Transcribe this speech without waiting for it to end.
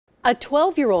A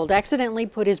 12-year-old accidentally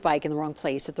put his bike in the wrong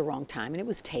place at the wrong time, and it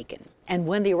was taken. And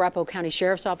when the Arapahoe County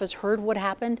Sheriff's Office heard what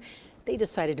happened, they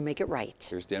decided to make it right.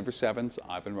 Here's Denver 7's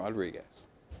Ivan Rodriguez.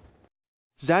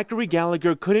 Zachary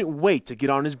Gallagher couldn't wait to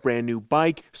get on his brand new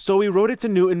bike, so he rode it to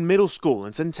Newton Middle School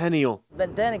in Centennial.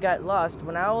 But then it got lost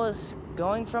when I was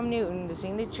going from Newton to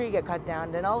seeing the tree get cut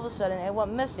down. Then all of a sudden it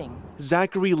went missing.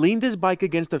 Zachary leaned his bike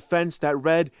against a fence that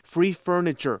read "Free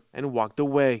Furniture" and walked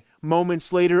away.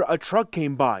 Moments later, a truck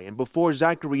came by, and before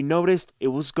Zachary noticed, it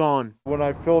was gone. When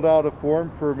I filled out a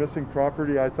form for missing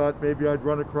property, I thought maybe I'd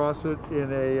run across it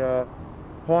in a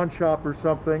pawn shop or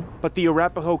something. But the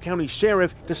Arapahoe County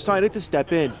Sheriff decided to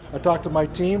step in. I talked to my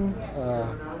team,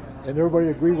 and everybody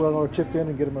agreed we're going to chip in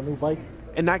and get him a new bike.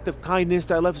 An act of kindness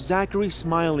that left Zachary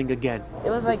smiling again.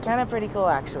 It was kind of pretty cool,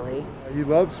 actually. He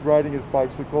loves riding his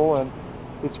bicycle, and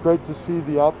it's great to see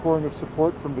the outpouring of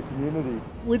support from the community.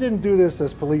 We didn't do this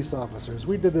as police officers.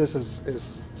 We did this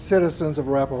as citizens of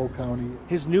Arapahoe County.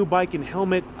 His new bike and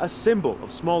helmet, a symbol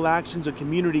of small actions a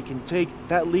community can take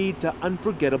that lead to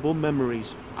unforgettable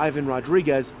memories. Ivan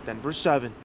Rodriguez, Denver 7.